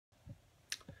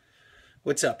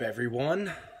What's up,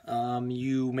 everyone?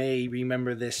 You may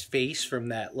remember this face from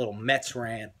that little Mets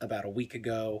rant about a week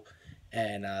ago,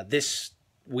 and this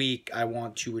week I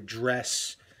want to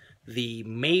address the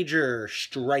major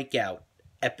strikeout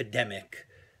epidemic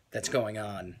that's going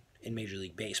on in Major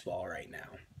League Baseball right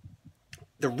now.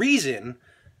 The reason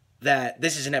that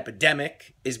this is an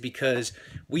epidemic is because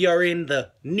we are in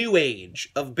the new age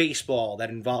of baseball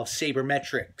that involves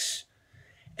sabermetrics.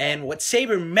 And what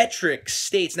sabermetrics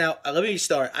states, now let me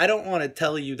start. I don't want to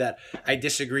tell you that I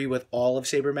disagree with all of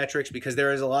sabermetrics because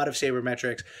there is a lot of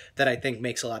sabermetrics that I think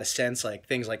makes a lot of sense, like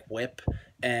things like WHIP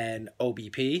and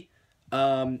OBP.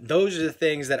 Those are the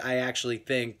things that I actually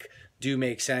think do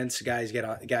make sense. Guys get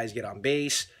on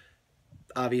base.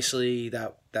 Obviously,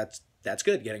 that's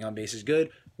good. Getting on base is good.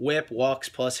 WHIP, walks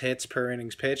plus hits per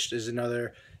innings pitched, is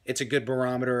another. It's a good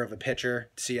barometer of a pitcher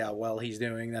to see how well he's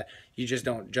doing. That you just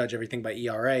don't judge everything by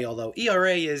ERA, although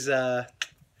ERA is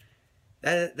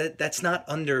that's not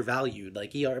undervalued.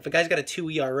 Like ERA, if a guy's got a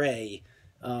 2 ERA,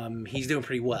 he's doing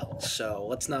pretty well. So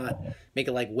let's not make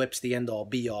it like WHIP's the end all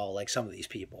be all like some of these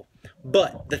people.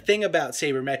 But the thing about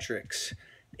sabermetrics,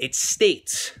 it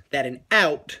states that an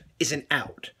out is an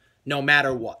out, no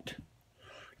matter what,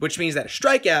 which means that a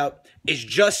strikeout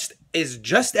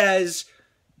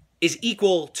is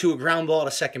equal to a ground ball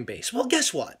to second base. Well,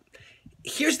 guess what?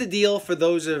 Here's the deal for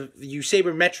those of you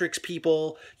sabermetrics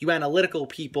people, you analytical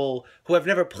people who have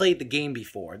never played the game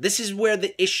before. This is where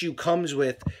the issue comes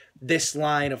with this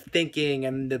line of thinking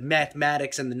and the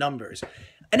mathematics and the numbers.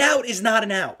 An out is not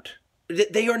an out.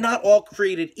 They are not all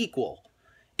created equal.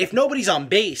 If nobody's on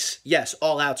base, yes,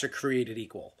 all outs are created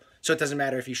equal. So it doesn't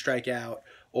matter if you strike out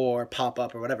or pop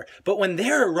up or whatever. But when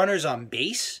there are runners on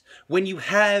base, when you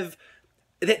have...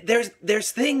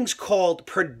 There's things called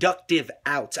productive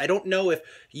outs. I don't know if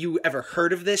you ever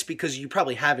heard of this because you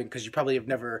probably haven't, because you probably have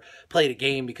never played a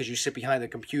game because you sit behind the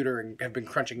computer and have been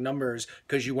crunching numbers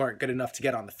because you weren't good enough to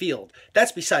get on the field.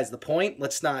 That's besides the point.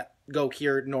 Let's not go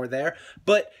here nor there.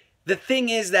 But the thing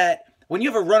is that when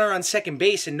you have a runner on second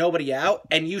base and nobody out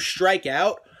and you strike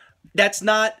out, that's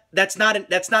not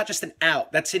just an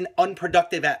out. That's an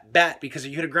unproductive at bat because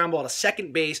if you hit a ground ball to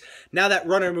second base, now that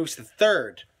runner moves to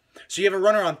third. So you have a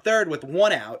runner on third with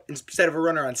 1 out instead of a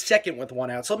runner on second with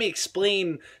 1 out. So let me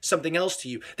explain something else to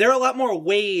you. There are a lot more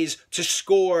ways to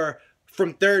score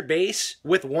from third base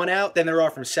with 1 out than there are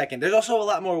from second. There's also a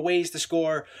lot more ways to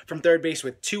score from third base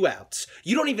with 2 outs.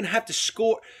 You don't even have to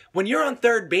score. When you're on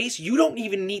third base, you don't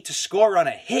even need to score on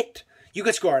a hit. You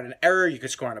could score on an error. You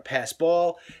could score on a pass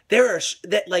ball. There are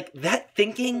that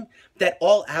thinking that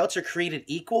all outs are created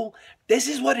equal. This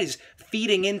is what is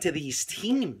feeding into these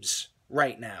teams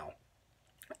right now.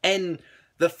 And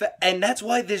that's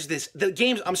why there's the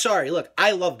games. I'm sorry, look,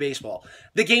 I love baseball.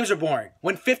 The games are boring.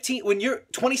 When you're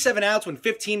 27 outs, when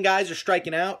 15 guys are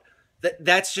striking out,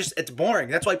 it's boring.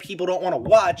 That's why people don't want to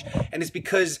watch, and it's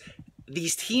because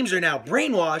these teams are now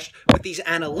brainwashed with these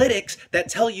analytics that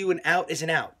tell you an out is an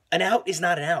out. An out is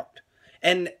not an out.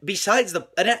 And besides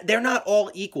they're not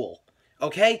all equal.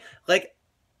 Okay? Like,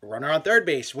 runner on third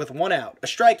base with 1 out. A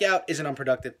strikeout is an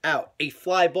unproductive out. A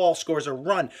fly ball scores a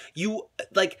run.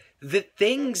 The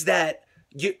things that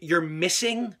you're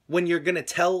missing when you're going to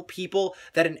tell people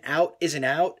that an out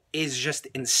is just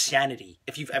insanity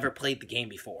if you've ever played the game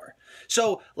before.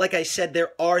 So, like I said,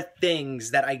 there are things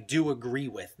that I do agree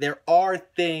with. There are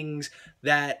things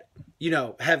that,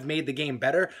 have made the game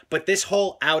better. But this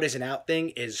whole out is an out thing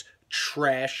is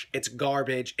trash. It's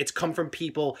garbage. It's come from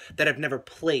people that have never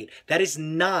played. That is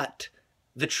not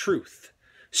the truth.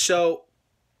 So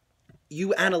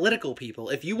you analytical people,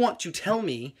 if you want to tell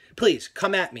me, please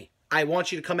come at me. I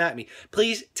want you to come at me.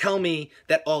 Please tell me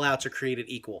that all outs are created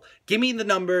equal. Give me the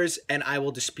numbers and I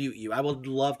will dispute you. I would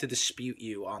love to dispute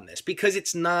you on this because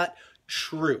it's not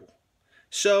true.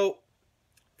 So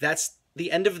that's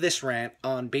the end of this rant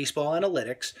on baseball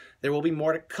analytics. There will be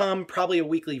more to come, probably a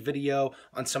weekly video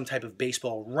on some type of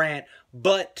baseball rant,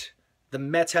 but the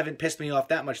Mets haven't pissed me off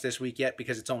that much this week yet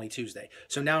because it's only Tuesday.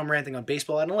 So now I'm ranting on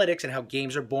baseball analytics and how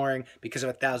games are boring because of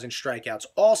 1,000 strikeouts.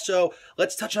 Also,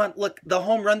 let's touch on, look, the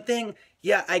home run thing.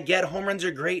 Yeah, I get home runs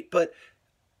are great, but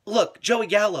look, Joey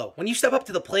Gallo, when you step up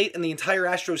to the plate and the entire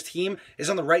Astros team is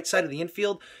on the right side of the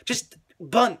infield, just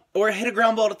bunt or hit a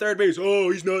ground ball to third base. Oh,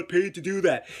 he's not paid to do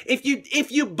that.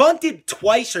 If you bunted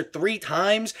twice or 3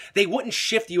 times, they wouldn't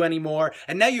shift you anymore,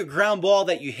 and now your ground ball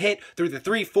that you hit through the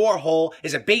 3-4 hole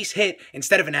is a base hit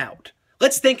instead of an out.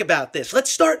 Let's think about this.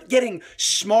 Let's start getting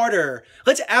smarter.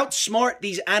 Let's outsmart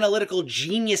these analytical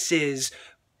geniuses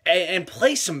and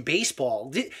play some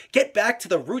baseball. Get back to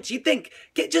the roots.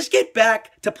 Just get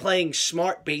back to playing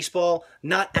smart baseball,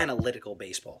 not analytical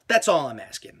baseball. That's all I'm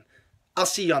asking. I'll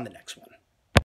see you on the next one.